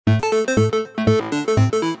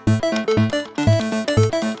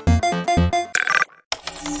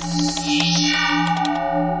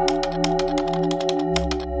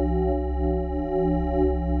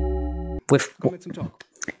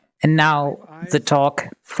And now the talk,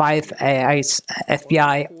 Five Eyes,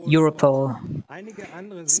 FBI, Europol.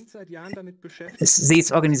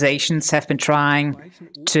 These organizations have been trying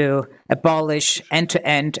to abolish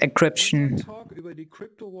end-to-end encryption.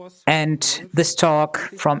 And this talk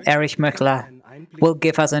from Erich Möckler will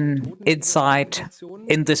give us an insight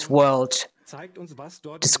in this world,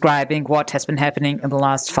 describing what has been happening in the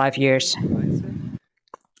last 5 years.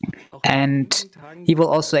 And he will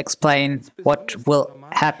also explain what will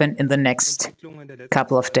happen in the next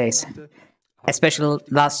couple of days. Especially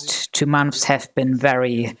the last 2 months have been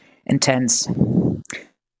very intense.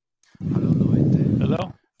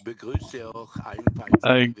 Hello.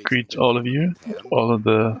 I greet all of you, all of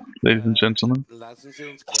the ladies and gentlemen.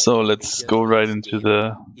 So let's go right into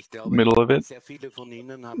the middle of it.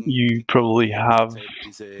 You probably have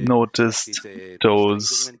noticed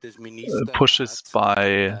those pushes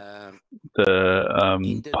by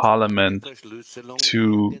the parliament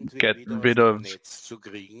to get rid of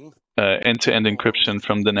end-to-end encryption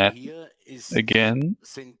from the net again.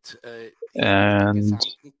 And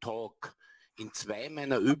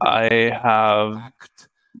I have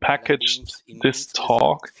packaged this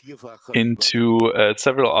talk into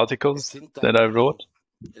several articles that I wrote,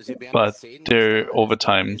 but they're over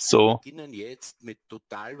time. So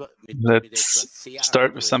let's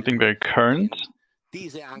start with something very current.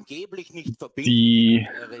 There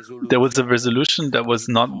was a resolution that was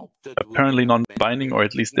apparently non-binding, or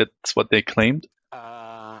at least that's what they claimed.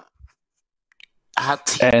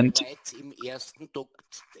 And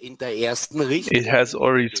it has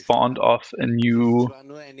already spawned off a new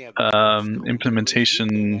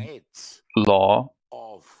implementation law,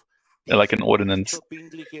 like an ordinance.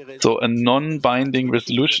 So a non-binding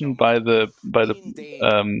resolution by the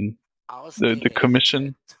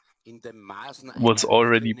Commission was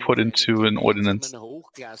already put into an ordinance.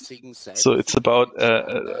 So it's about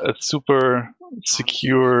a super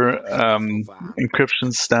secure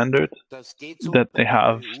encryption standard that they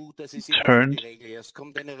have turned.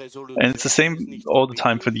 And it's the same all the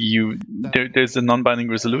time for the EU. There's a non-binding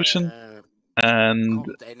resolution, and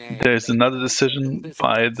there's another decision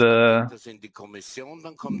by the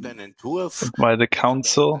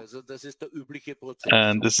Council,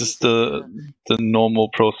 and this is the normal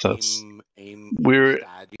process. We're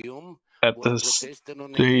at this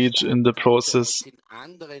stage in the process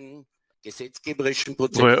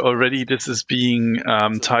where already this is being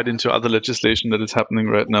tied into other legislation that is happening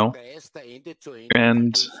right now.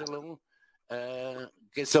 And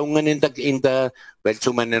this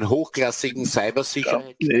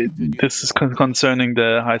is concerning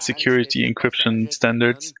the high security encryption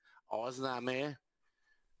standards.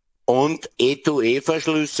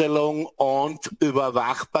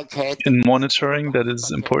 In monitoring, that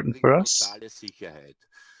is important for us.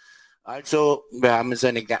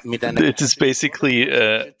 It is basically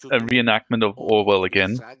a reenactment of Orwell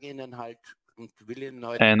again.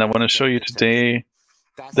 And I want to show you today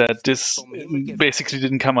that this basically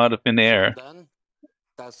didn't come out of thin air.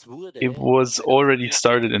 It was already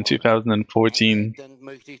started in 2014.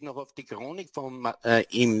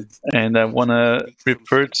 And I want to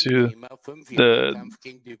refer to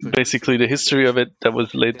basically the history of it that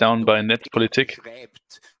was laid down by Netzpolitik.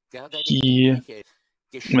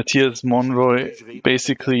 Matthias Monroy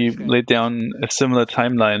basically laid down a similar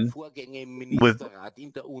timeline with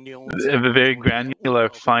a very granular,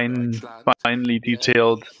 finely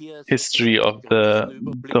detailed history of the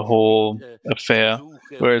whole affair,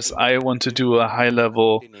 whereas I want to do a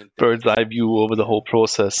high-level bird's-eye view over the whole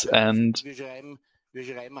process. And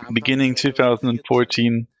beginning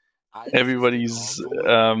 2014, everybody's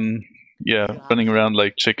running around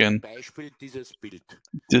like chicken.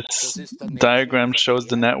 This diagram shows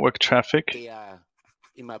the network traffic.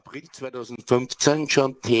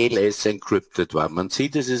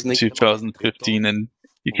 2015, and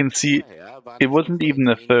you can see it wasn't even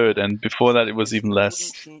a third, and before that it was even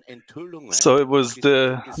less. So it was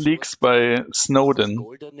the leaks by Snowden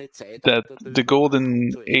that the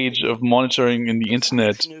golden age of monitoring in the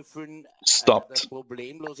internet stopped,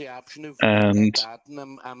 and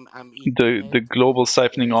the global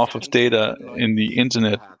siphoning off of data in the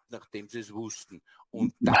internet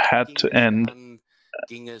had to end.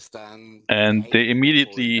 And they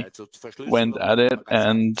immediately went at it,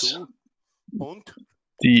 and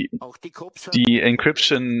the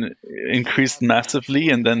encryption increased massively,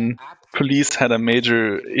 and then police had a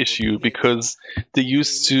major issue because they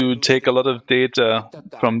used to take a lot of data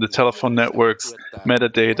from the telephone networks,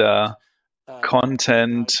 metadata,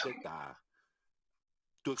 content.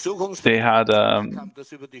 They had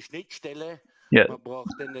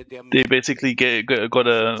they basically got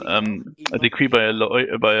a decree by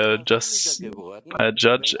a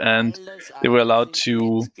judge, and they were allowed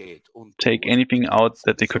to take anything out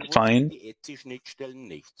that they could find.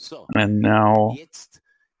 And now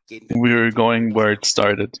we're going where it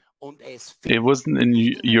started. It wasn't in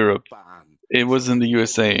Europe. It was in the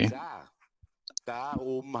USA.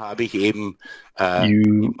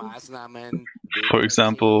 For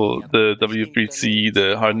example, the W3C,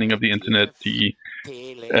 the hardening of the internet, the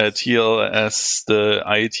TLS, the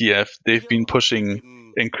IETF, they've been pushing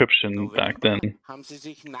encryption back then.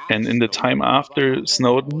 And in the time after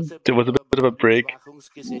Snowden, there was a bit of a break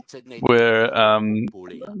where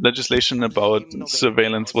legislation about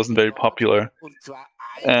surveillance wasn't very popular.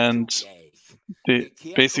 And they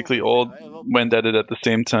basically all went at it at the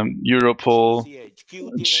same time. Europol,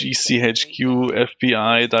 GCHQ,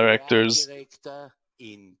 FBI directors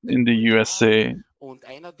in the USA,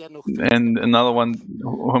 and another one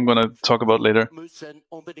who I'm going to talk about later.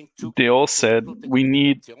 They all said we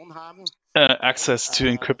need access to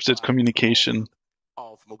encrypted communication,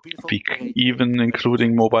 even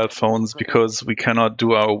including mobile phones, because we cannot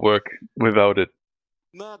do our work without it.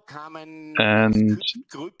 And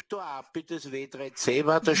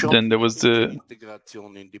then there was the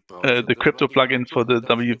crypto plugin for the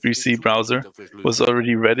W3C browser was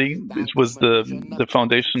already ready. It was the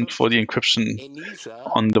foundation for the encryption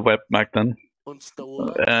on the web back then.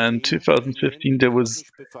 And 2015 there was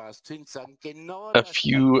a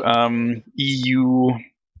few EU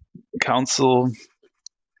Council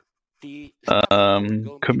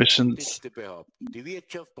commissions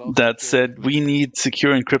that said we need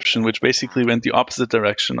secure encryption, which basically went the opposite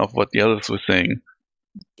direction of what the others were saying.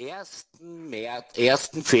 1.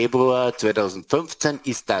 Februar 2015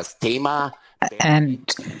 ist das Thema.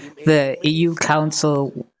 And the EU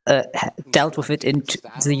Council dealt with it in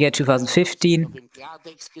the year 2015,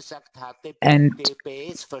 and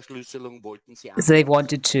they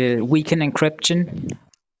wanted to weaken encryption.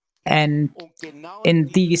 And in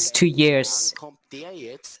these 2 years,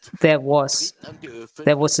 there was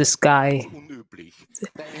this guy,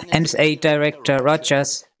 NSA Director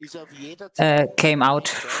Rogers, came out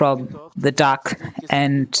from the dark,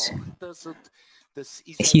 and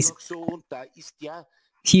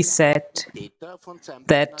he said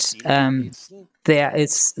that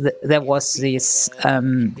there was these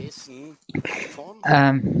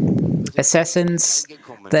assassins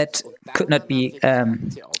that could not be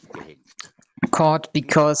caught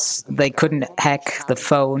because they couldn't hack the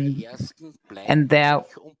phone, and that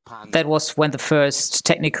was when the first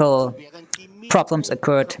technical problems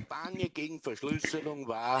occurred.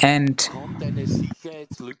 And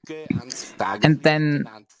then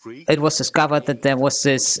it was discovered that there was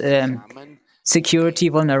this security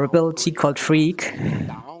vulnerability called Freak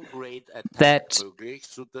that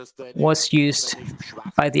was used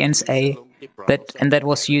by the NSA, that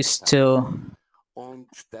was used to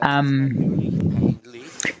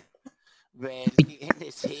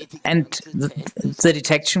and the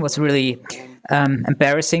detection was really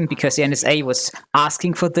embarrassing because the NSA was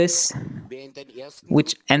asking for this,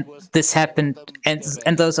 and this happened.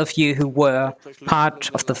 And those of you who were part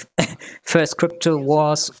of the first crypto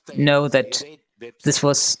wars know that this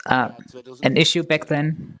was an issue back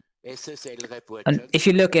then. And if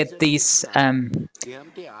you look at these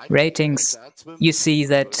ratings, you see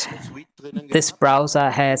that this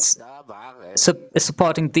browser is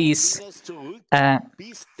supporting these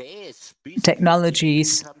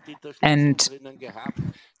technologies, and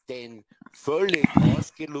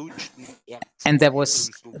there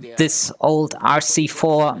was this old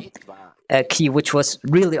RC4 key, which was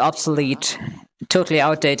really obsolete, totally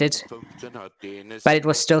outdated, but it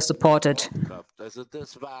was still supported.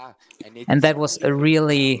 And that was a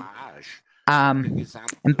really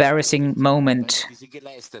embarrassing moment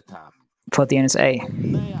for the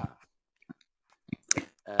NSA.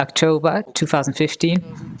 October 2015,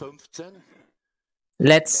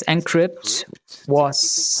 Let's Encrypt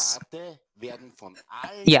was...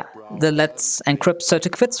 the Let's Encrypt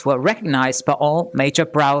certificates were recognized by all major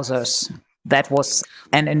browsers. That was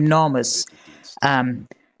an enormous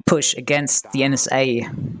push against the NSA.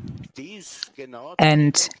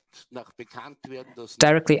 And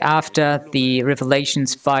directly after the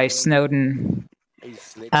revelations by Snowden,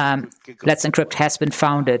 Let's Encrypt has been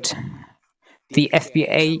founded. The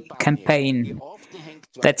FBA campaign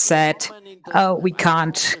that said, oh, we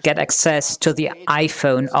can't get access to the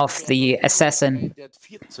iPhone of the assassin.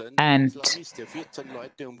 And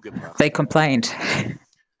they complained.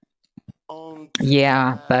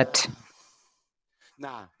 Yeah, but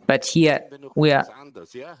here we are.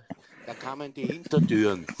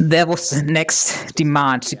 There was the next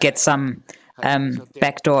demand to get some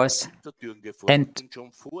backdoors, and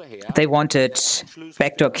they wanted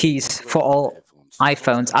backdoor keys for all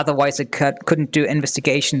iPhones, otherwise it couldn't do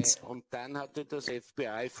investigations.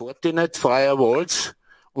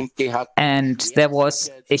 And there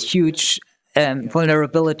was a huge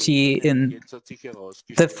vulnerability in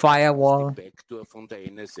the firewall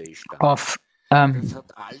of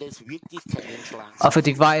a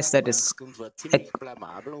device that is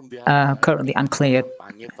currently unclear.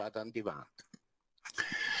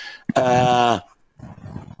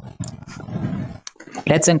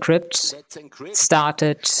 Let's Encrypt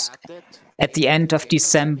started at the end of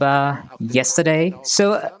December yesterday.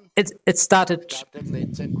 So it started,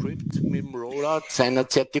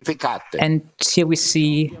 and here we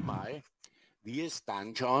see,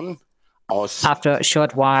 after a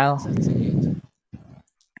short while,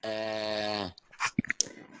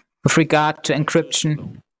 with regard to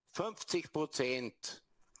encryption,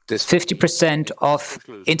 50% of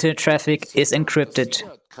internet traffic is encrypted.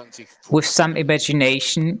 With some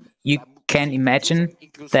imagination, you can imagine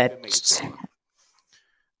that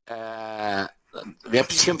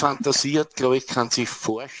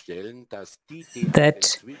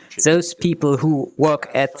those people who work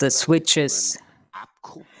at the switches,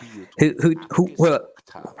 who were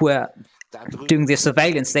doing the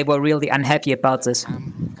surveillance, they were really unhappy about this.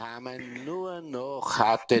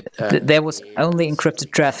 There was only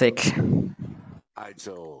encrypted traffic,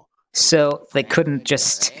 so they couldn't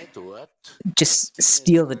just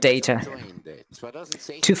steal the data.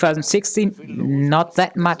 2016, not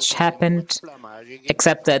that much happened,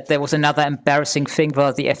 except that there was another embarrassing thing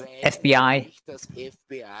for the FBI,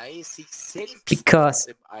 because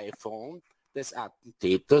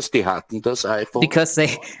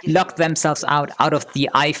they locked themselves out of the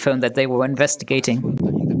iPhone that they were investigating.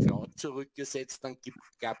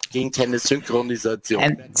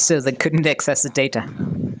 And so they couldn't access the data.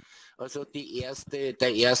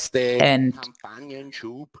 And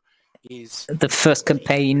the first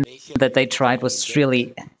campaign that they tried was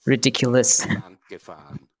really ridiculous.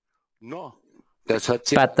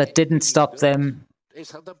 But that didn't stop them.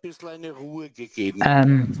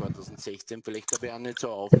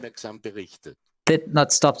 Did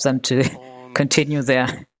not stop them to continue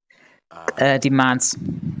their demands.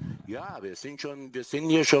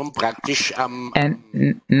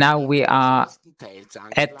 And now we are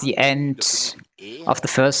at the end of the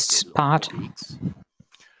first part.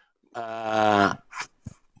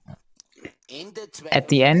 At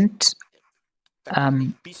the end,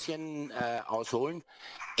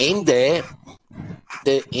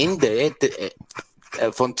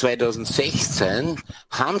 von 2016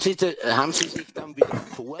 haben sie sich dann wieder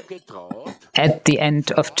vorgetraut. At the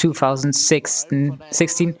end of 2016,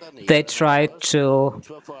 they tried to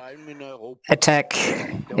attack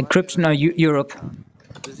encryption in Europe.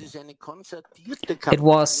 It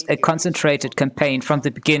was a concentrated campaign from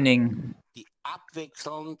the beginning. Die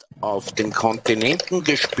abwechselnd auf den Kontinenten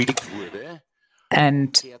gespielt wurde.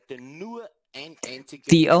 And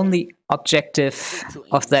the only objective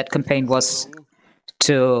of that campaign was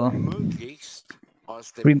to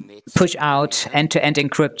push out end-to-end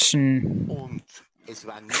encryption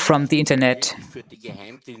from the internet.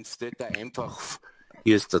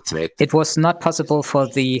 It was not possible for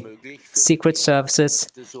the secret services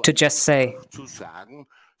to just say,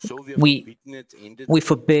 we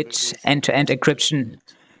forbid end-to-end encryption.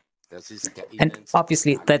 And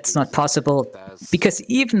obviously that's not possible, because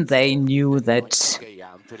even they knew that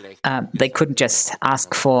they couldn't just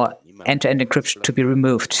ask for end-to-end encryption to be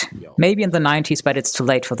removed. Maybe in the 90s, but it's too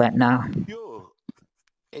late for that now.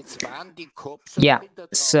 Yeah,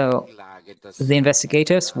 so the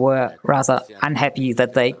investigators were rather unhappy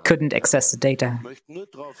that they couldn't access the data.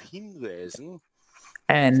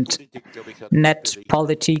 And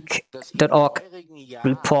netpolitik.org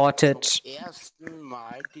reported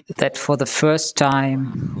that for the first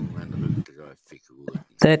time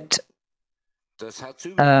that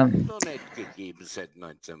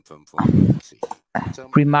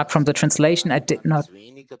remark from the translation, I did not.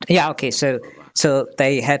 Yeah, okay, so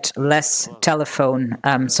they had less telephone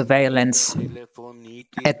surveillance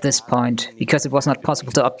at this point because it was not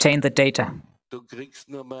possible to obtain the data. Du kriegst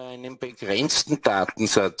nur mal einen begrenzten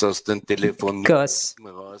Datensatz aus den because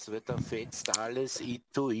raus, weil da fetzt alles I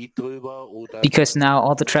drüber oder because now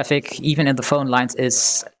all the traffic, even in the phone lines,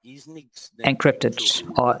 is encrypted,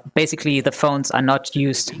 or basically the phones are not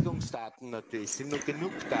used.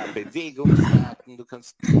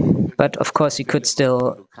 But of course, you could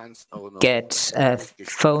still get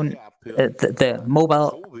phone, the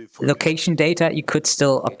mobile location data you could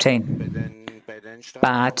still obtain.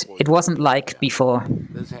 But it wasn't like before.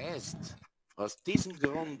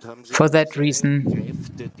 For that reason,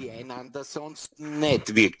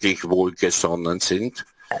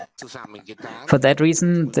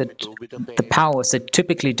 the powers that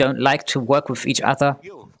typically don't like to work with each other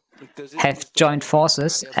have joined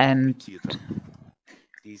forces and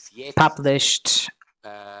published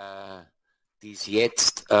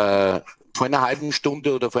vor einer halben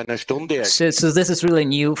Stunde oder vor einer Stunde. So this is really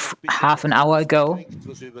new, half an hour ago.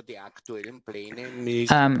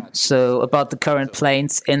 So about the current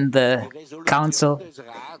plans in the Council.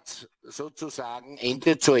 Sozusagen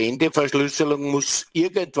Ende-zu-Ende-Verschlüsselung muss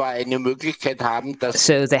irgendwo eine Möglichkeit haben, dass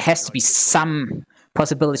so there has to be some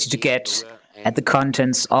possibility to get at the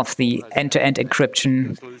contents of the end-to-end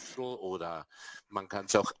encryption,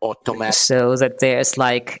 so that there's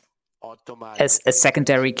like a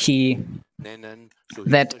secondary key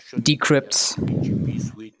that decrypts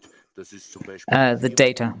the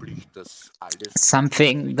data.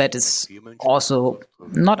 Something that is also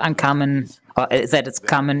not uncommon, or that is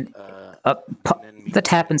common, that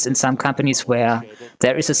happens in some companies where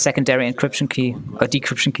there is a secondary encryption key or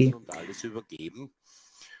decryption key.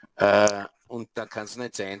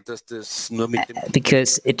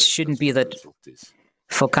 Because it shouldn't be that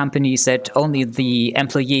for companies that only the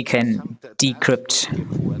employee can decrypt.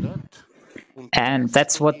 And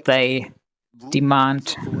that's what they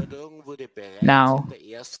demand now.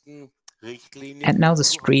 And now the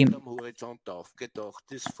stream.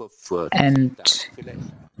 And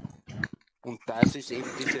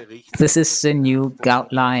this is the new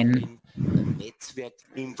guideline.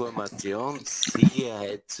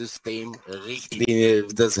 Informationssicherheitssystem-Richtlinie,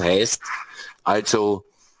 das heißt also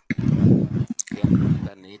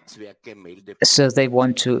so they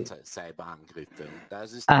want to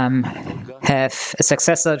have a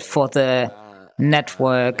successor for the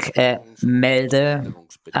network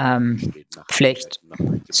Meldepflicht,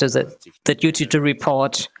 so that the duty to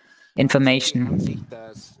report information.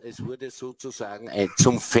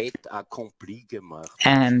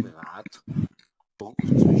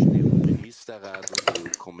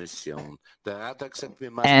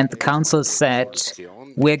 And the Council said,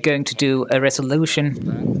 we're going to do a resolution.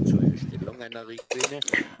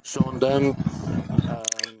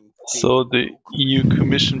 So the EU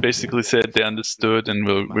Commission basically said they understood and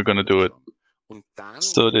we're going to do it.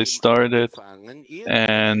 So they started,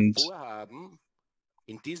 and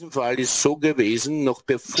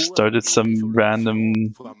started some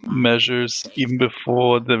random measures even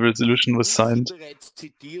before the resolution was signed.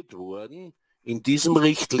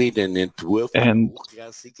 And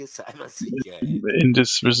in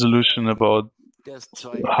this resolution about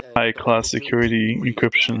high-class security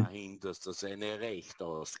encryption,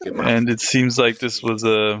 and it seems like this was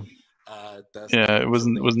it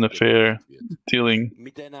wasn't a fair dealing.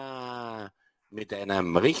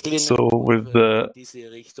 So with the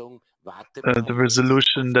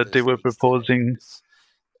resolution that they were proposing,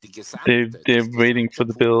 they're waiting for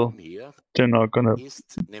the bill. They're not going to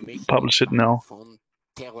publish it now,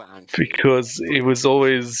 because it was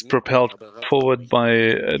always propelled forward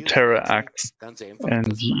by terror acts,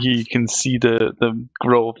 and you can see the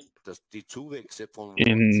growth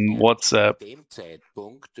in WhatsApp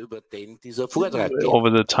over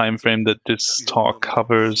the time frame that this talk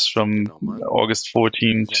covers, from August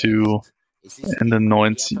 14 to and the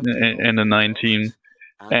 19,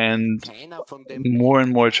 and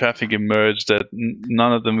more traffic emerged that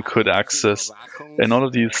none of them could access, and all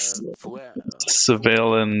of these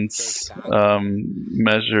surveillance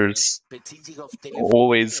measures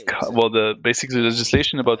always basically the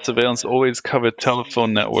legislation about surveillance always covered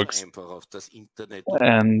telephone networks,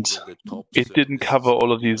 and it didn't cover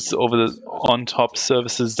all of these on-top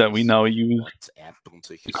services that we now use.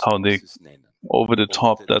 How they over the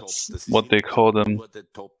top, that's what they call them.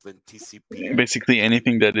 Basically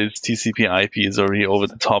anything that is TCP/IP is already over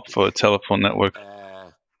the top for a telephone network.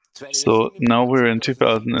 So now we're in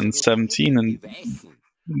 2017, and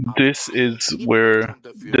this is where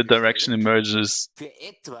the direction emerges,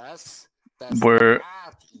 where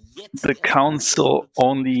the Council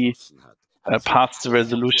only passed the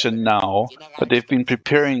resolution now, but they've been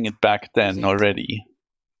preparing it back then already.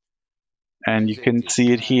 And you can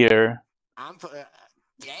see it here.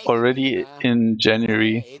 already in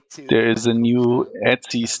January, there is a new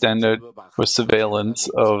ETSI standard for surveillance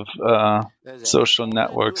of social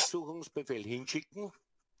networks.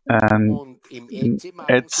 And in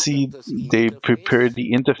ETSI, they prepared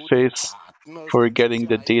the interface for getting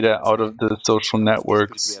the data out of the social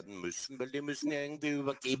networks.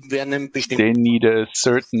 They need a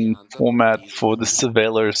certain format for the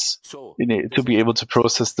surveillors to be able to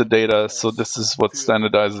process the data, so this is what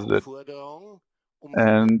standardizes it.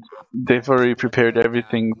 And they've already prepared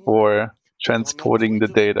everything for transporting the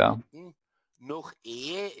data.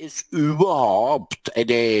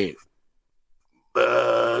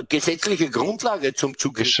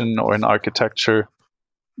 Or an architecture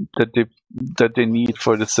that they need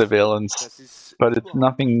for the surveillance, but it's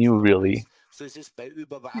nothing new really.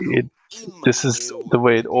 This is the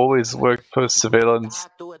way it always worked for surveillance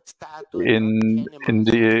in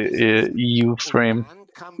the EU frame.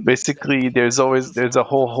 Basically, there's a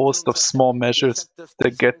whole host of small measures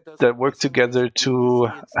that work together to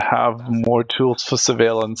have more tools for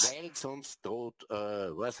surveillance.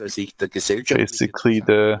 Basically,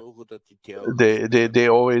 they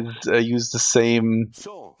always use the same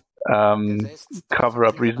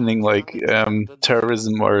cover-up reasoning, like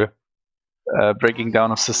terrorism or breaking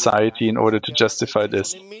down of society in order to justify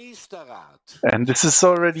this. And this is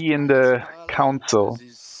already in the council.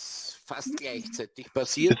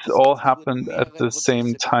 This all happened at the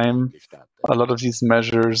same time, a lot of these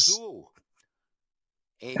measures.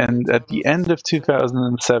 And at the end of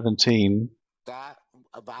 2017,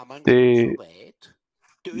 they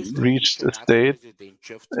reached a state.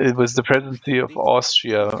 It was the presidency of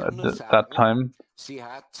Austria at that time.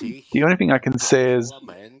 The only thing I can say is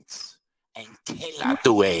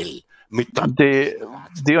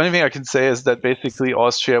that basically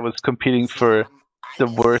Austria was competing for the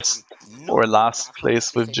worst or last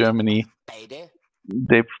place with Germany.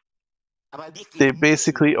 They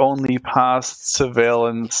basically only passed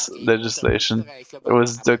surveillance legislation. It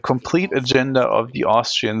was the complete agenda of the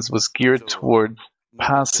Austrians was geared towards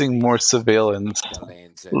passing more surveillance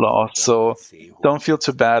laws. So don't feel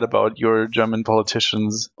too bad about your German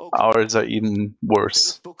politicians. Ours are even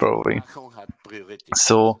worse, probably.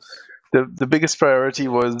 So the biggest priority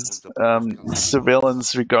was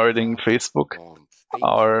surveillance regarding Facebook.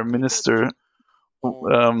 Our minister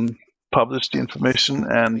published the information,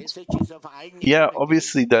 and yeah,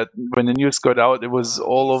 obviously that when the news got out, it was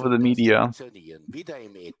all over the media.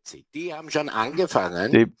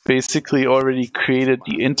 They basically already created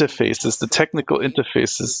the interfaces, the technical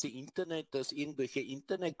interfaces,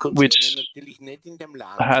 which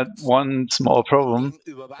had one small problem.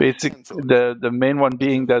 The main one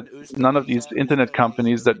being that none of these internet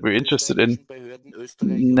companies that we're interested in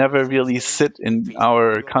never really sit in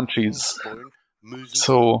our countries.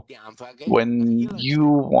 So when you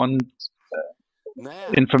want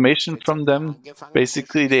information from them,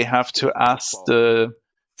 basically they have to ask the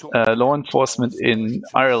law enforcement in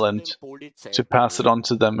Ireland to pass it on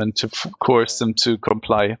to them and to coerce them to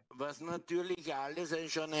comply.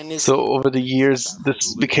 So over the years,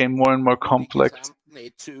 this became more and more complex,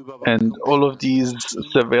 and all of these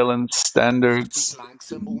surveillance standards,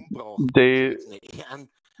 they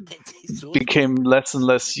became less and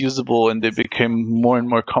less usable, and they became more and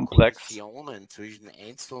more complex,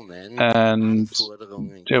 and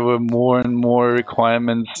there were more and more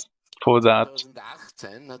requirements for that.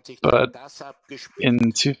 But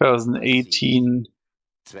in 2018,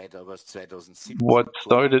 what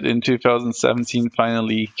started in 2017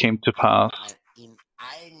 finally came to pass.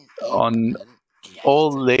 On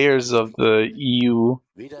all layers of the EU,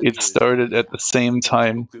 it started at the same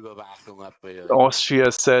time.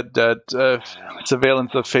 Austria said that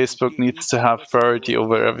surveillance of Facebook needs to have priority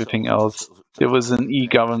over everything else. There was an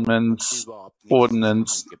e-governance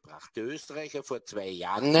ordinance,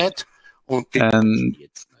 and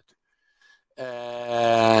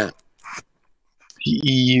the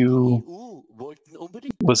EU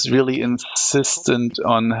was really insistent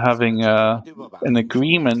on having an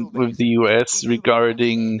agreement with the US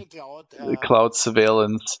regarding cloud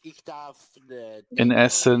surveillance. In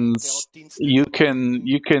essence, you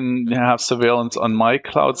can have surveillance on my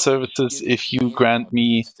cloud services if you grant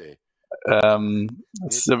me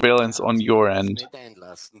surveillance on your end.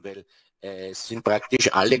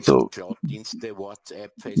 So,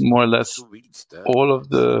 more or less, all of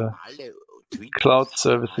the cloud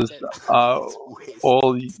services are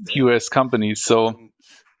all US companies. So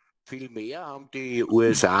The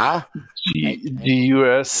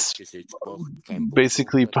US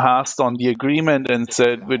basically passed on the agreement and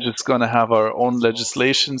said we're just going to have our own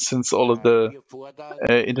legislation, since all of the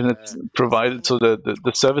internet providers, so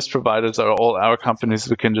the service providers are all our companies.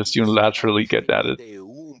 We can just unilaterally get at it.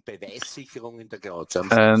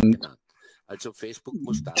 And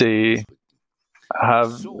they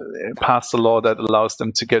have passed a law that allows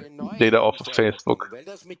them to get data off of Facebook.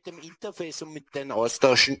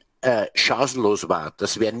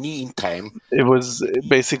 It was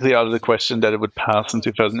basically out of the question that it would pass in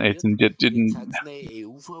 2018. They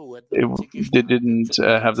didn't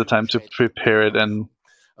have the time to prepare it, and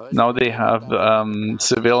now they have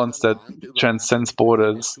surveillance that transcends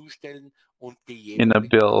borders in a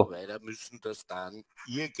bill.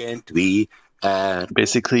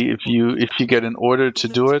 Basically, if you get an order to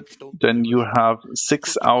do it, then you have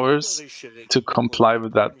 6 hours to comply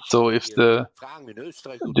with that. So if the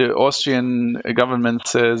Austrian government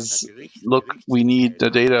says, look, we need the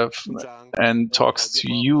data, and talks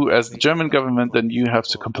to you as the German government, then you have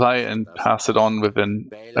to comply and pass it on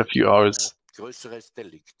within a few hours.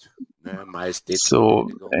 So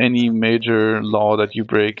any major law that you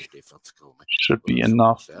break should be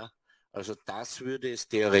enough. Also das würde es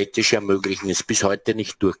theoretisch ermöglichen, ist bis heute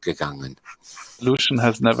nicht durchgegangen. Solution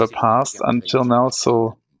has never passed until now,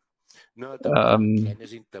 so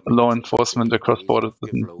law enforcement across borders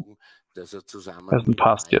hasn't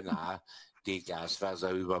passed yet. Die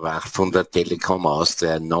Glasfaser überwacht von der Telekom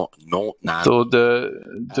Austria. So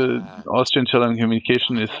the Austrian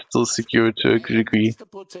telecommunication is still secure to a degree.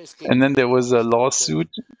 And then there was a lawsuit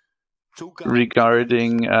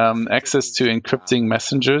regarding access to encrypting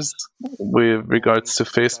messengers with regards to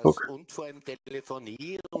Facebook.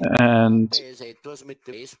 And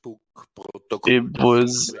it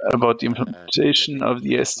was about the implementation of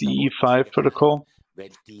the SDE5 protocol.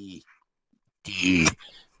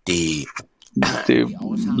 They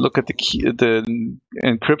look at the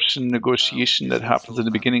encryption negotiation that happens in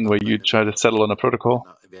the beginning, where you try to settle on a protocol.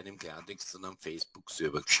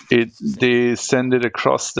 They send it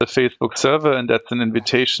across the Facebook server, and that's an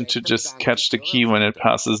invitation to just catch the key when it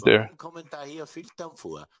passes there.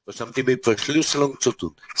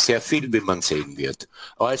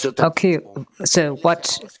 Okay, so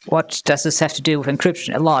what does this have to do with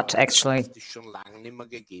encryption? A lot, actually.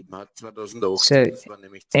 So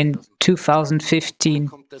in 2015,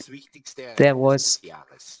 there was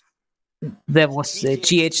the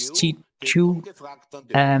GHG2.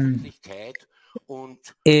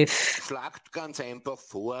 If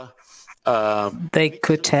they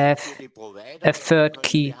could have a third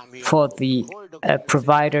key for the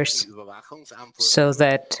providers, so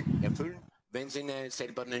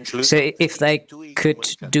if they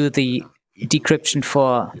could do the decryption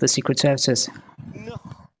for the secret services,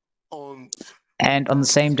 and on the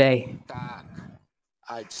same day,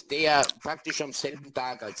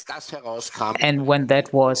 and when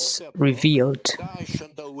that was revealed,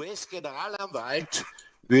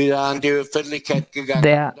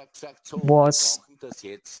 there was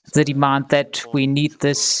the demand that we need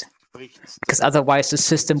this, because otherwise the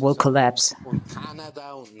system will collapse.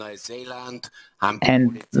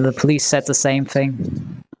 And the police said the same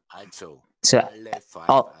thing. So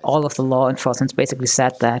all of the law enforcement basically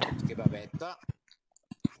said that.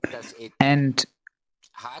 And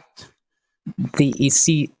the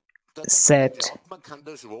EC said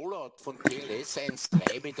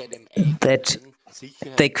that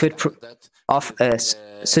they could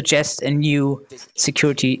suggest a new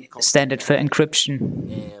security standard for encryption.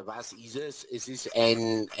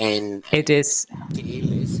 It is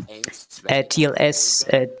a TLS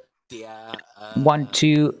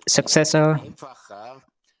 1.2 successor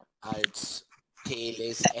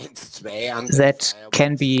that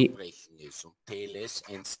can be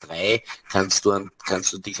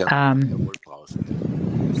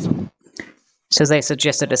so they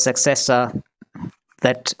suggested a successor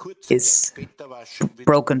that is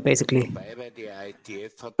broken, basically.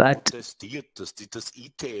 But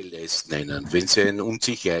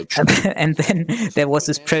and then there was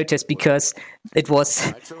this protest because it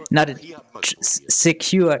was not a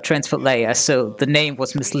secure transport layer, so the name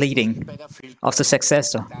was misleading of the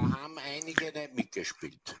successor.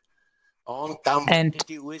 And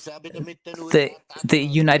the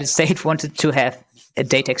United States wanted to have a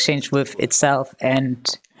data exchange with itself,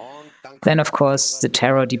 and then, of course, the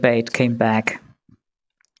terror debate came back.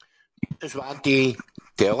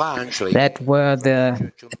 That were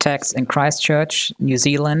the attacks in Christchurch, New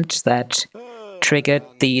Zealand, that triggered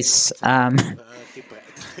these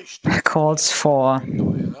calls for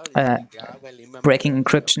breaking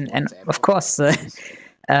encryption. And, of course,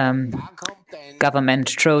 government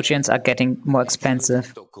Trojans are getting more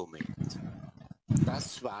expensive.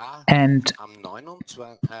 And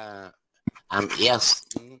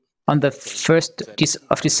on the 1st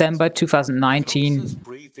of December 2019,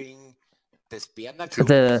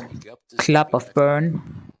 the Club of Bern,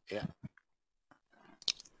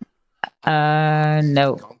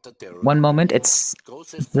 no, one moment, it's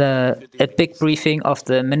a big briefing of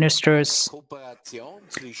the ministers,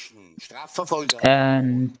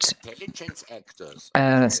 and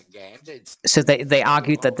so they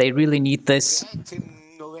argued that they really need this,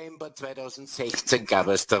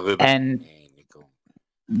 and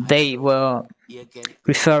they were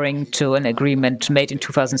referring to an agreement made in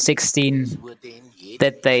 2016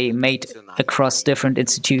 that they made across different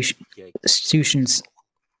institutions.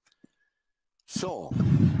 So,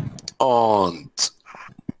 und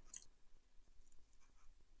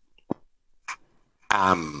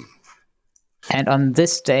and on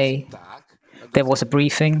this day, there was a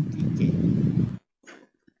briefing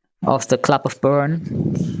of the Club of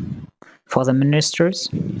Bern for the ministers.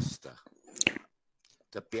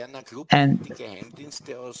 And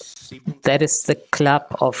that is the club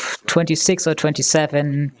of 26 or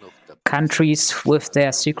 27 countries with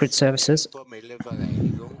their secret services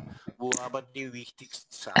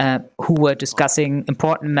who were discussing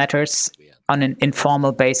important matters on an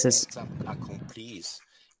informal basis.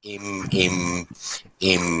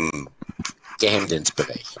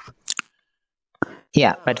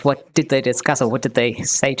 Yeah, but what did they discuss, or what did they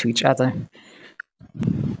say to each other?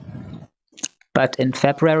 But in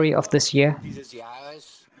February of this year,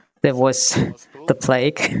 there was the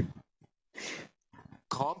plague.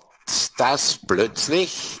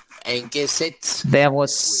 There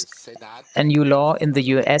was a new law in the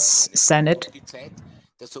US Senate,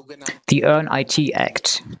 the EARN-IT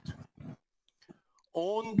Act.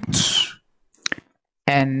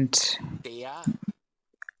 And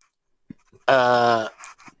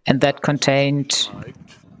that contained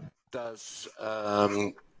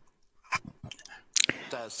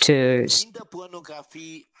to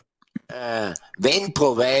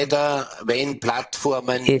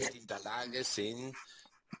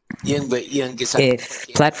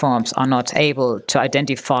if platforms are not able to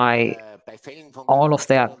identify all of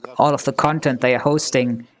the content they are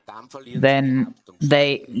hosting, then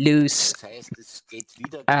they lose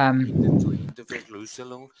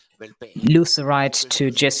the right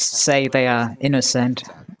to just say they are innocent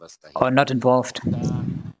or not involved.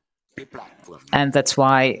 And that's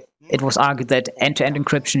why it was argued that end-to-end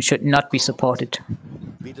encryption should not be supported.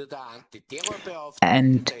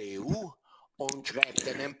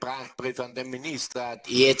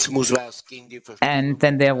 And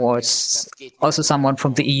then there was also someone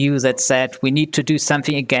from the EU that said we need to do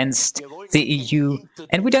something against the EU,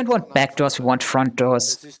 and we don't want back doors, we want front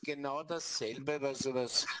doors.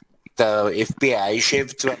 That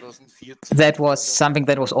was something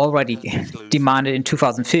that was already demanded in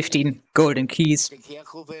 2015, golden keys.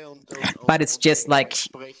 But it's just like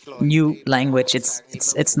new language,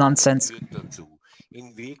 it's nonsense.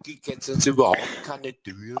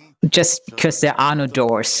 Just because there are no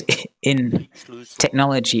doors in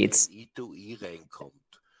technology,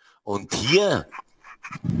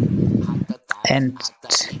 and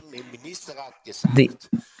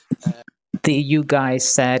the EU guys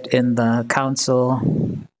said in the council,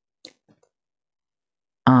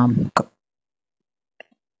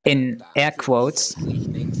 in air quotes,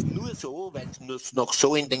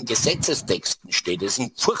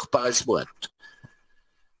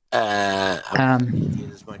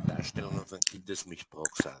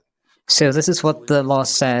 so this is what the law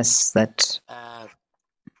says, that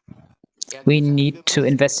we need to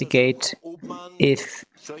investigate if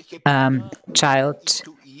child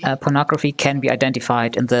pornography can be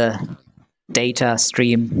identified in the data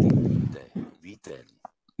stream.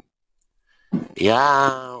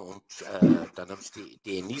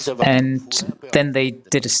 And then they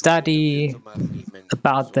did a study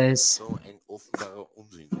about this.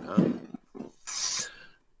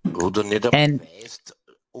 And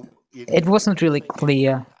it wasn't really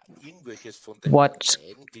clear what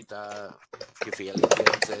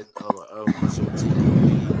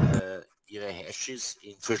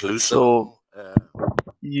so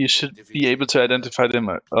you should be able to identify them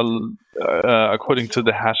according to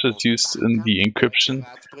the hashes used in the encryption.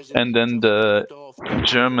 And then the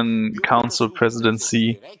German Council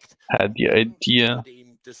presidency had the idea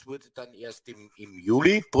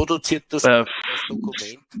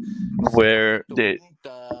where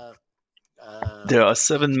there are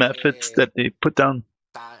 7 methods that they put down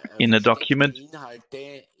in a document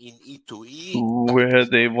where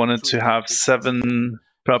they wanted to have 7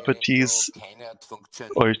 properties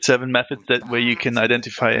or 7 methods where you can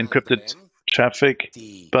identify encrypted traffic,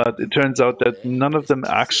 but it turns out that none of them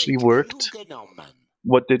actually worked.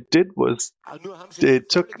 What they did was they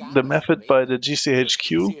took the method by the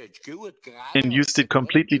GCHQ and used it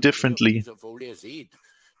completely differently.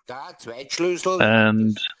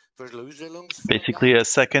 And basically a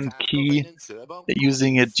second key,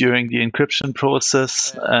 using it during the encryption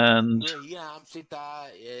process, and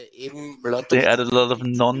they added a lot of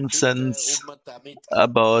nonsense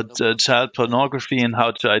about child pornography and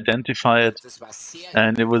how to identify it,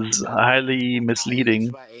 and it was highly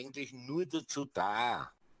misleading.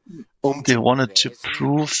 They wanted to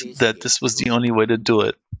prove that this was the only way to do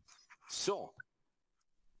it. So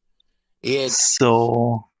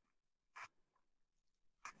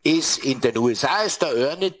so in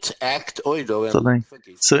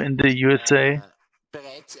the USA,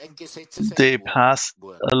 they passed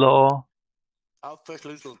a law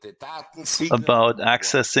about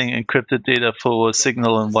accessing encrypted data for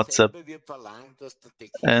Signal and WhatsApp.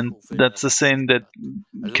 And that's the same that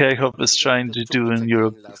Kirchhoff is trying to do in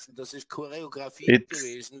Europe.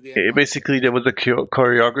 Basically, there was a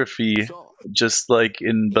choreography, just like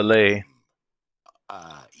in ballet.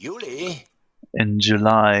 In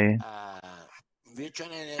July,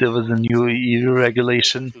 there was a new EU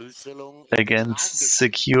regulation against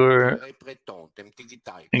secure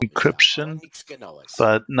encryption,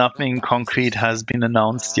 but nothing concrete has been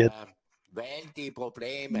announced yet.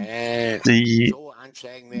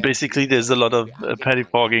 Basically, there's a lot of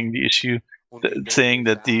pettifogging the issue, saying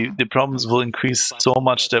that the problems will increase so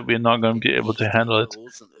much that we're not going to be able to handle it.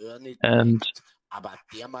 And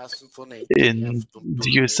in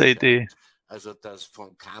the USA, they so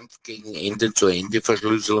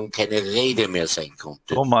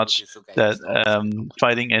much that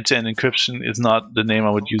fighting end-to-end encryption is not the name I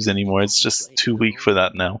would use anymore. It's just too weak for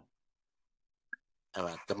that now.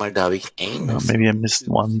 Maybe I missed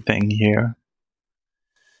one thing here.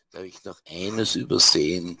 Looking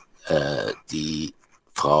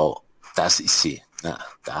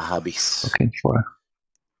for.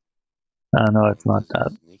 No, it's not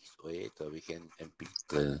that. Da habe ich ein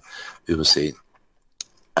Bild übersehen.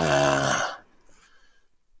 Da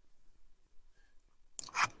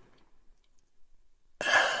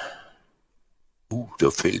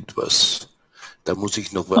fehlt was. Da muss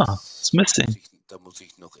ich noch was. It's missing.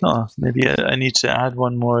 Maybe I need to add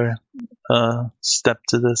one more step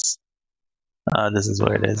to this. This is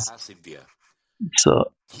where it is.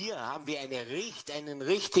 So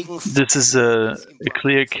this is a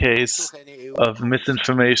clear case of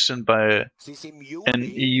misinformation by an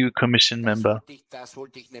EU Commission member. So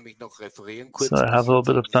I have a little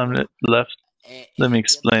bit of time left. Let me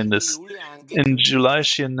explain this. In July,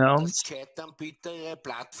 she announced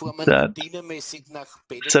that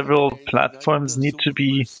several platforms need to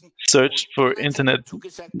be searched for internet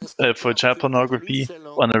for child pornography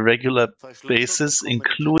on a regular basis,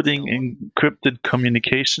 including encrypted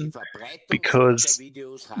communication, because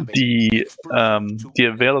the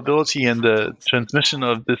availability and the transmission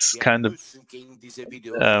of this kind of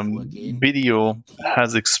video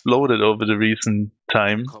has exploded over the recent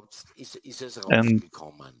time. And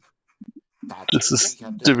this is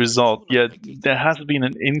the result. Yeah, there has been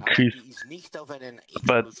an increase,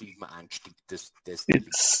 but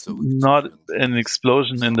it's not an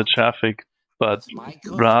explosion in the traffic, but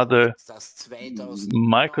rather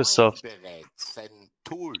Microsoft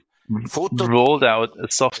rolled out a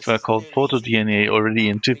software called PhotoDNA already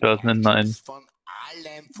in 2009.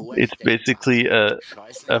 It's basically a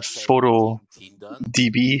photo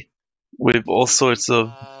DB with all sorts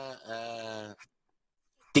of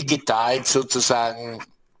digital sozusagen.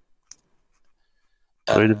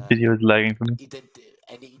 Sorry, the video is lagging for me.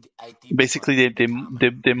 Basically,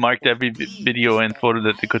 they marked every video and photo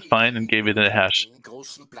that they could find and gave it a hash.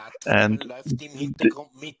 And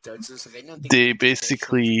they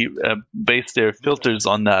basically base their filters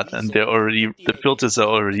on that, and the filters are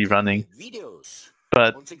already running.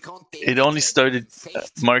 But it only started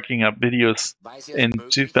marking up videos in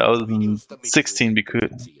 2016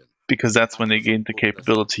 because that's when they gained the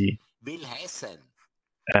capability.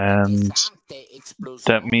 And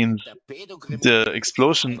that means the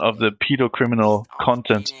explosion of the pedocriminal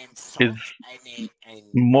content is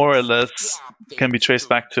more or less can be traced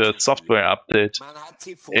back to a software update.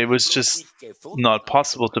 It was just not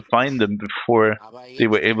possible to find them before they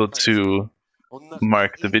were able to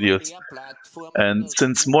mark the videos. And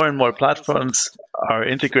since more and more platforms are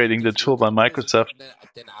integrating the tool by Microsoft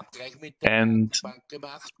and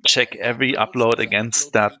check every upload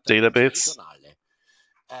against that database,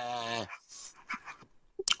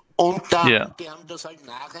 Yeah.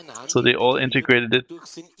 So they all integrated it,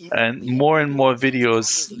 and more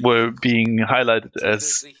videos were being highlighted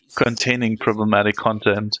as containing problematic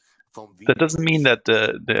content. That doesn't mean that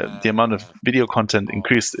the amount of video content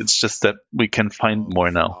increased. It's just that we can find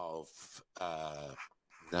more now.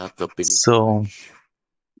 So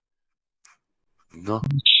I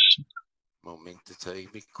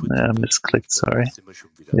misclicked, sorry.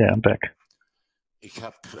 Yeah, I'm back.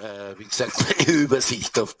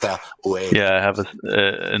 Yeah, I have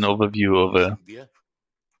an overview over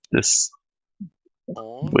this,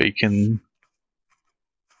 where you can...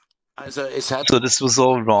 So this was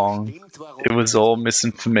all wrong. It was all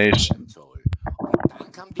misinformation.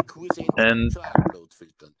 And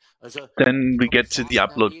then we get to the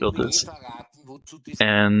upload filters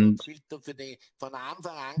and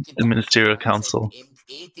the Ministerial Council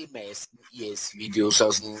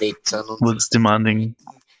was demanding,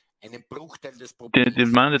 they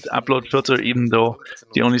demanded upload filter even though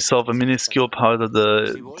they only solve a minuscule part of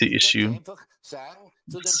the issue.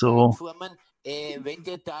 So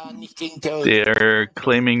they're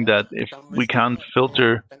claiming that if we can't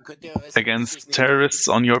filter against terrorists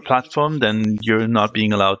on your platform, then you're not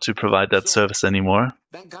being allowed to provide that service anymore.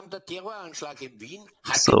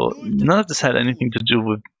 So none of this had anything to do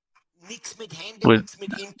with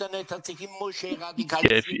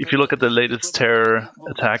if you look at the latest terror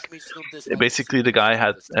attack, basically the guy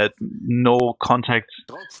had no contact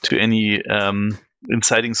to any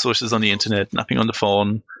inciting sources on the internet, nothing on the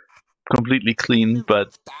phone, completely clean,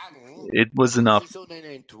 but it was enough.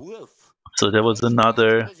 So there was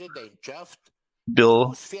another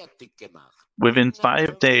bill. Within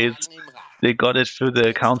 5 days, they got it through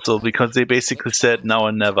the council because they basically said now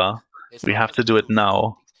or never. We have to do it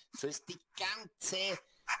now. This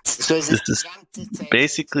is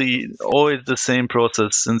basically always the same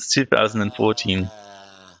process since 2014.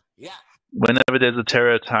 Whenever there's a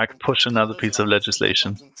terror attack, push another piece of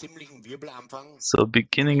legislation. So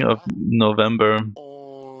beginning of November,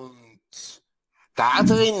 so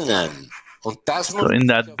in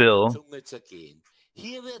that bill,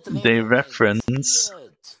 they reference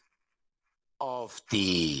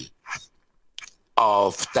the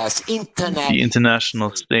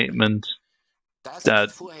international statement that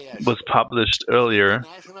was published earlier.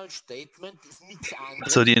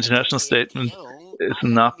 So the international statement is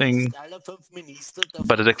nothing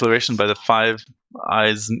but a declaration by the Five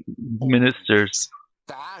Eyes ministers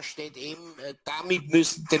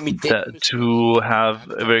to have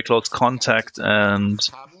a very close contact and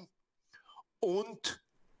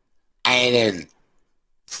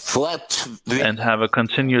have a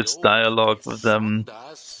continuous dialogue with them,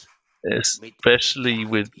 especially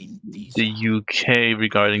with the UK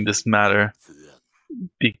regarding this matter,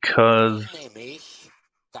 because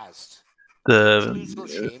the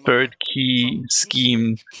third key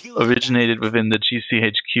scheme originated within the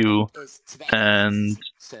GCHQ and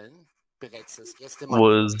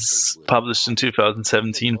was published in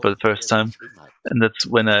 2017 for the first time. And that's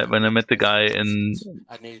when I met the guy in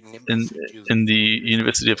the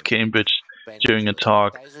University of Cambridge during a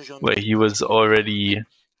talk where he was already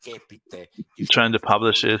trying to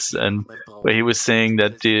publish this, and where he was saying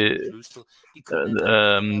that the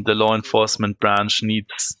law enforcement branch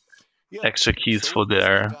needs extra keys for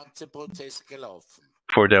their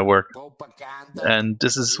work. And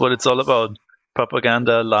this is what it's all about.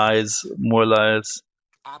 Propaganda, lies, more lies,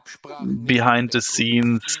 behind the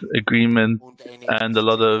scenes agreement, and a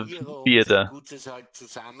lot of theater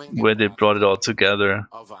where they brought it all together.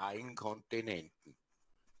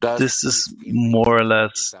 This is more or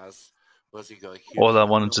less all I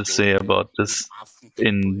wanted to say about this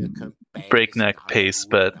in breakneck pace,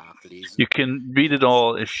 but you can read it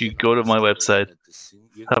all if you go to my website,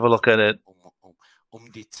 have a look at it.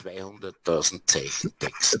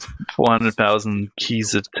 400,000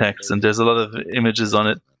 keys of text, and there's a lot of images on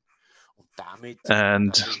it.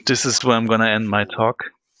 And this is where I'm going to end my talk.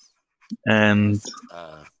 And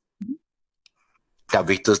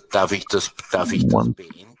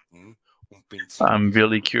I'm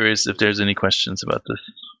really curious if there's any questions about this.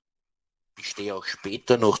 Ich stehe auch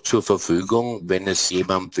später noch zur Verfügung, wenn es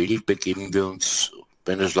jemand will, begeben wir uns,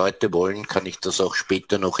 wenn es Leute wollen, kann ich das auch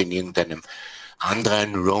später noch in irgendeinem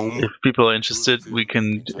anderen Room. If people are interested, we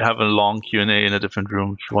can have a long Q&A in a different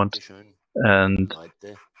room if you want. And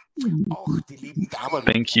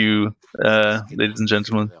thank you, ladies and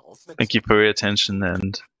gentlemen. Thank you for your attention,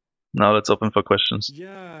 and now let's open for questions.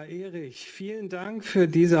 Ja, Erich, vielen Dank für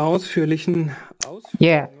diese ausführlichen Ausführungen.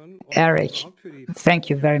 Yeah, Erich, thank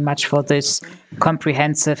you very much for this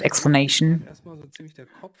comprehensive explanation. Erstmal so ziemlich der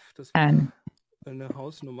Kopf, das And war eine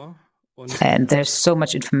Hausnummer. And there's so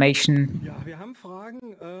much information.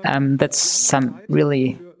 That's some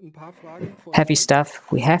really heavy stuff.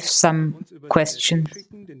 We have some questions.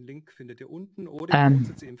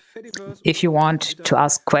 If you want to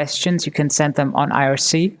ask questions, you can send them on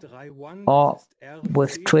IRC or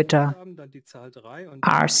with Twitter,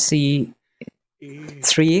 RC3,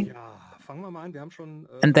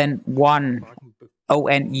 and then 1,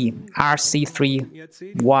 ONE,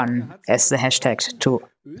 RC3, 1 as the hashtag to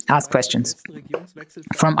ask questions.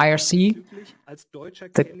 From IRC,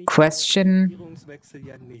 the question,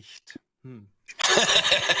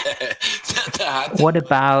 what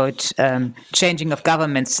about changing of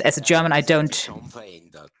governments? As a German, I don't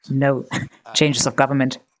know changes of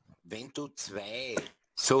government.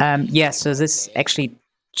 Yeah, so this actually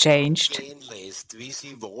changed.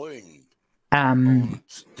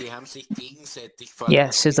 Yeah,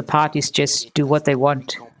 so the parties just do what they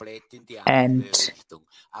want, and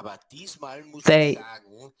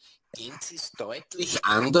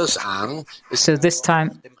so this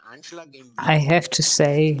time I have to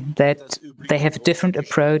say that they have a different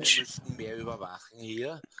approach.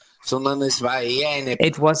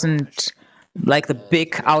 It wasn't like the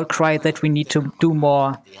big outcry that we need to do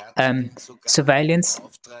more surveillance.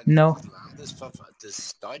 No.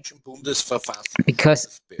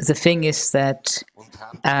 Because the thing is that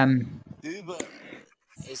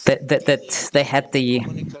that they had the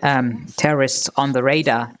terrorists on the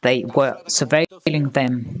radar. They were surveilling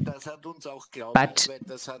them, but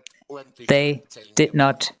they did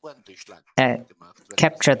not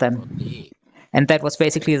capture them. And that was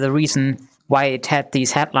basically the reason why it had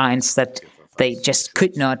these headlines that they just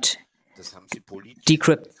could not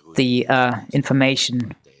decrypt the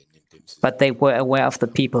information. But they were aware of the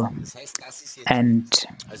people, and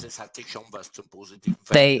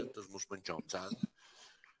they.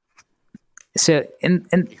 So, in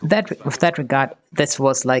that with that regard, this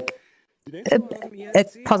was like a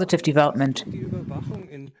positive development.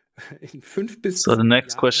 So the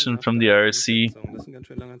next question from the IRC: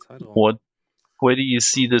 where do you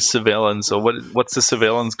see the surveillance, or what's the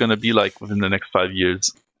surveillance going to be like within the next 5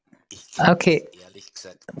 years? Okay,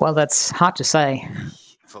 well, that's hard to say.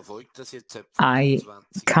 I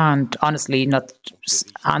can't honestly not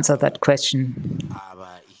answer that question.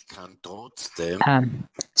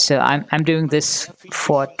 So I'm doing this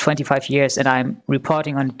for 25 years and I'm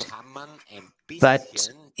reporting on it. But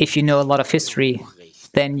if you know a lot of history,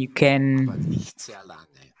 then you can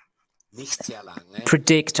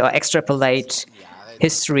predict or extrapolate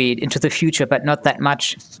history into the future, but not that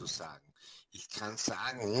much.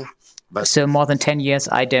 So more than 10 years,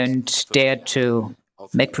 I don't dare to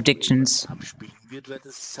make predictions.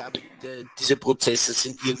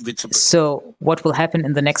 So what will happen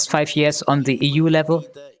in the next 5 years on the EU level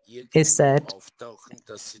is that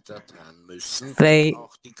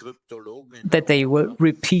they will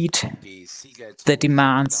repeat the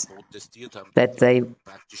demands that they,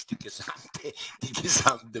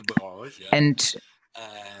 and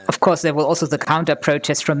of course there will also the counter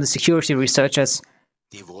protest from the security researchers,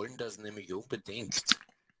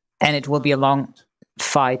 and it will be a long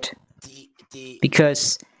fight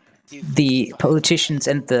because the politicians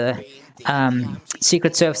and the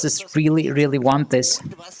secret services really want this.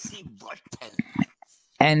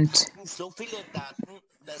 And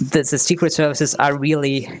the secret services are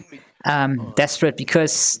really desperate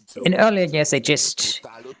because in earlier years they just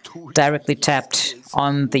directly tapped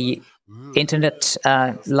on the internet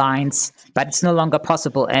lines, but it's no longer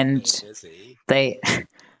possible, and they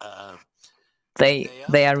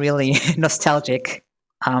are really nostalgic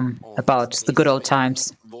about the good old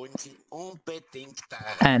times,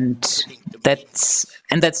 and that's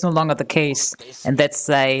no longer the case, and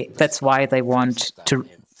that's why they want to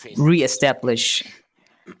re-establish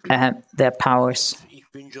their powers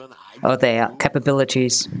or their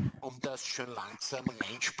capabilities.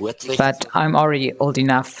 But I'm already old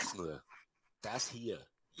enough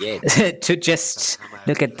to just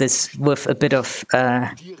look at this with a bit of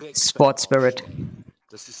sports spirit.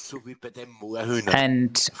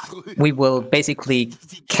 And we will basically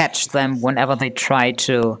catch them whenever they try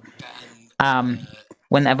to,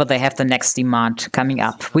 whenever they have the next demand coming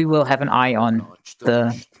up. We will have an eye on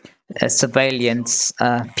the surveillance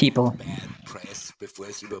people.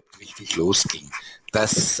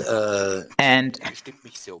 And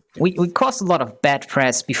we caused a lot of bad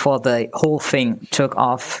press before the whole thing took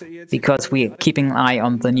off because we're keeping an eye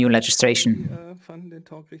on the new legislation. So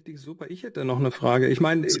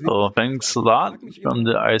thanks a lot from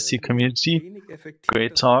the IRC community.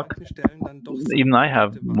 Great talk. Even I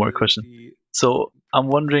have more questions. So I'm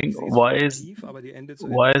wondering why is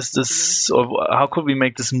this, or how could we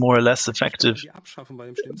make this more or less effective?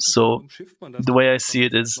 So the way I see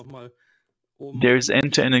it is, there's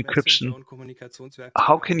end-to-end encryption.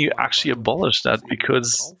 How can you actually abolish that?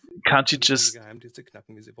 Because can't you just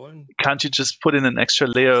put in an extra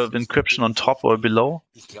layer of encryption on top or below,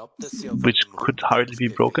 which could hardly be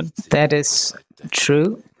broken? That is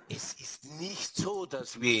true.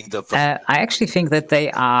 I actually think that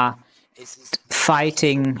they are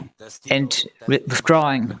fighting and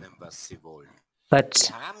withdrawing,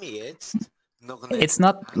 but it's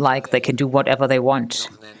not like they can do whatever they want.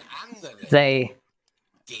 They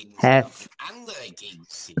have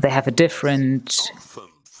a different.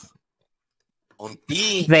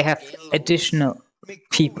 They have additional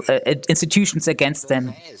people, institutions against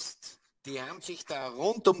them.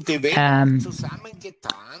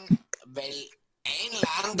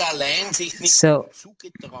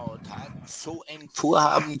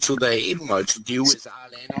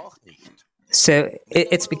 So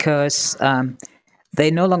it's because they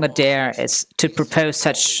no longer dare to propose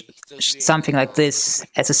something like this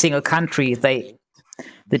as a single country. They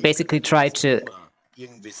basically try to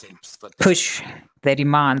push their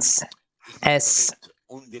demands as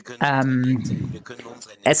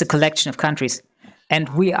a collection of countries. And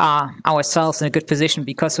we are ourselves in a good position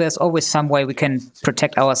because there's always some way we can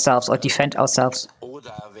protect ourselves or defend ourselves.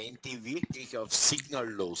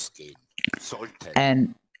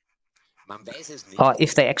 And or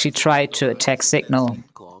if they actually try to attack Signal,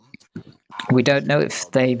 we don't know if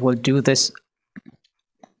they will do this.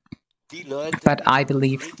 But I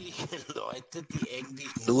believe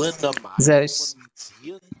those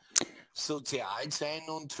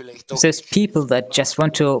people that just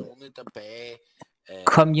want to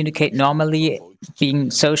communicate normally, being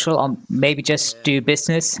social, or maybe just do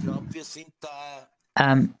business,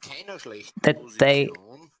 that they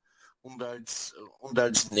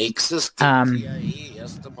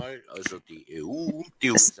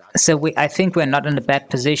I think we're not in a bad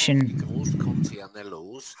position.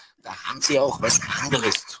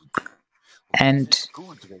 And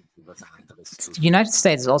the United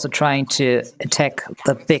States is also trying to attack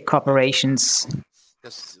the big corporations.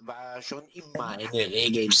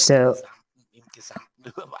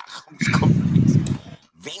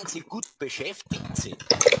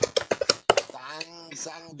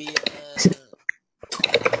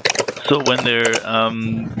 So when they're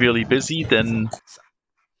really busy, then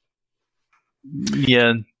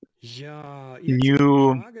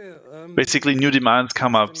new demands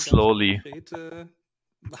come up slowly.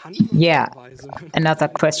 Yeah, another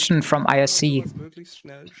question from IOC.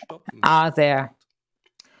 Are there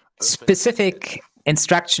specific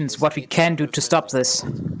instructions what we can do to stop this?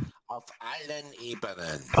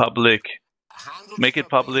 Public. Make it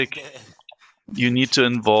public. You need to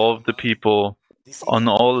involve the people on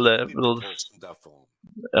all levels.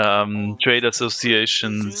 Trade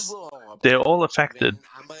associations, they're all affected.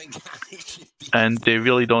 And they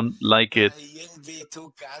really don't like it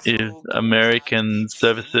if American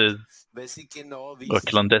services or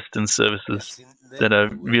clandestine services that are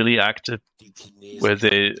really active, where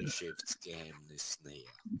they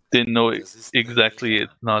know exactly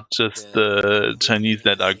it's not just the Chinese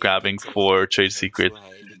that are grabbing for trade secrets.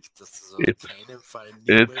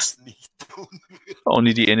 It's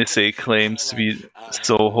only the NSA claims to be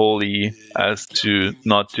so holy as to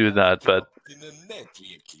not do that, but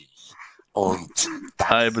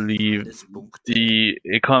I believe the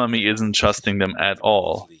economy isn't trusting them at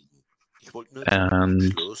all.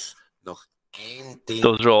 And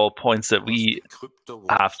those are all points that we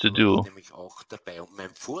have to do.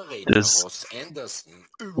 There's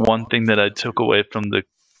one thing that I took away from the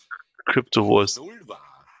crypto wars,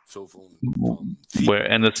 where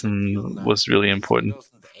Anderson was really important.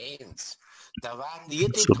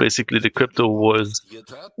 So basically the crypto wars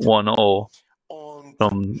 1.0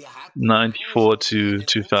 from 94 to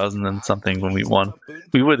 2000 and something when we won.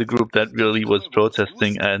 We were the group that really was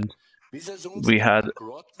protesting, and we had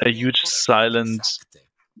a huge silent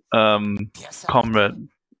comrade.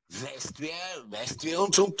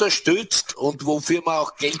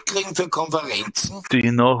 Do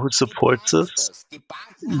you know who supports us?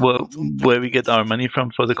 Where we get our money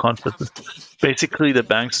from for the conferences? Basically the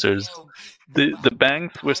banksters. The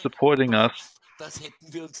banks were supporting us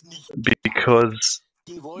because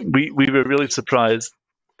we were really surprised.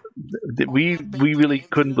 We really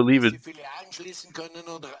couldn't believe it.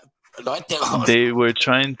 They were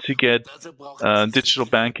trying to get digital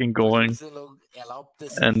banking going,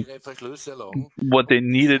 and what they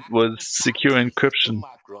needed was secure encryption.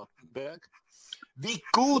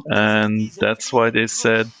 And that's why they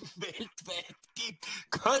said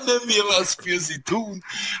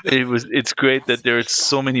It's great that there are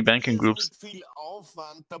so many banking groups,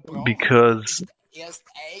 because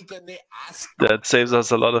that saves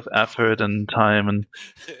us a lot of effort and time, and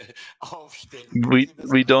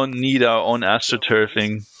we don't need our own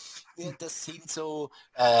astroturfing. Do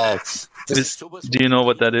you know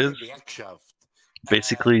what that is?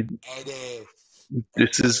 Basically,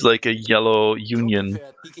 this is like a yellow union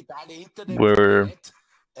where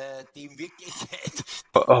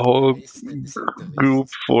a whole group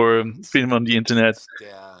for freedom on the internet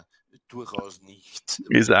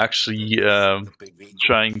is actually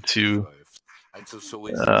trying to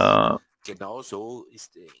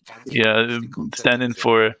stand in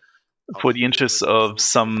for the interests of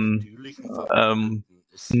some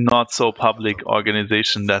not so public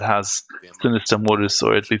organization that has sinister motives,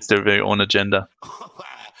 or at least their very own agenda.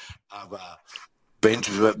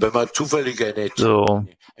 So,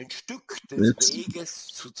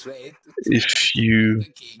 if you,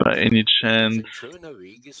 by any chance,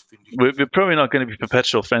 we're probably not going to be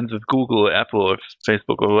perpetual friends with Google or Apple or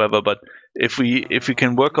Facebook or whoever, but if we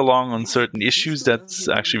can work along on certain issues, that's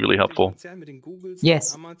actually really helpful.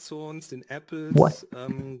 Yes.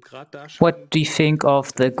 What do you think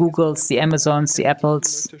of the Googles, the Amazons, the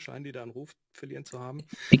Apples?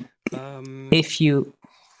 If you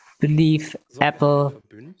believe Apple,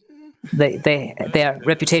 their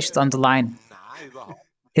reputation's on the line.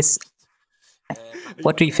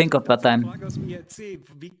 What do you think about them?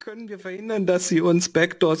 Wie können wir verhindern, dass sie uns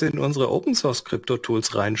Backdoors in unsere Open Source Crypto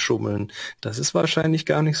Tools reinschummeln? Das ist wahrscheinlich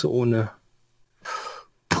gar nicht so ohne.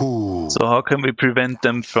 So how can we prevent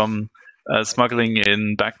them from smuggling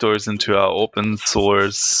in backdoors into our open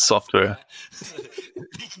source software?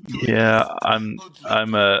 Yeah, I'm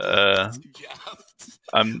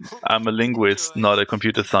a linguist, not a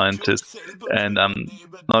computer scientist, and I'm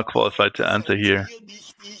not qualified to answer here.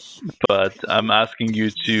 But I'm asking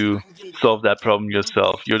you to solve that problem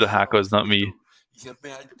yourself. You're the hackers, not me.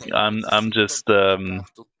 I'm just an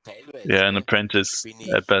apprentice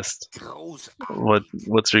at best.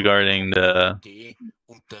 What's regarding the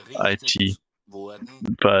IT?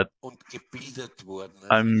 But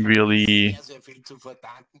I'm really,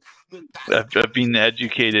 I've been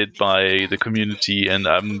educated by the community, and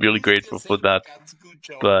I'm really grateful for that.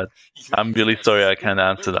 But I'm really sorry I can't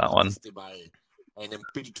answer that one.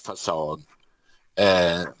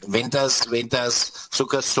 Wenn das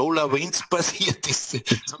sogar SolarWinds passiert ist,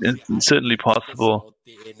 it's certainly possible.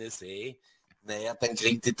 Naja, dann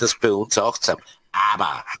kriegt ihr das bei uns auch zusammen.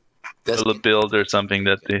 Aber a build or something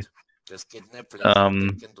that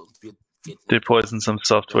they poison some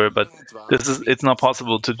software, but it's not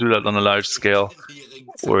possible to do that on a large scale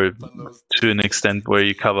or to an extent where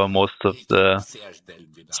you cover most of the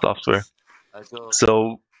software.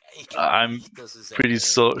 So I'm pretty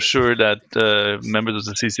sure that members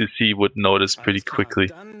of the CCC would notice pretty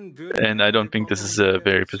quickly, and I don't think this is a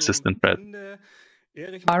very persistent threat.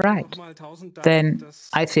 All right, then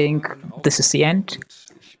I think this is the end.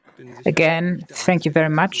 Again, thank you very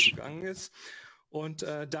much. Und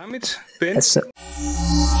damit beenden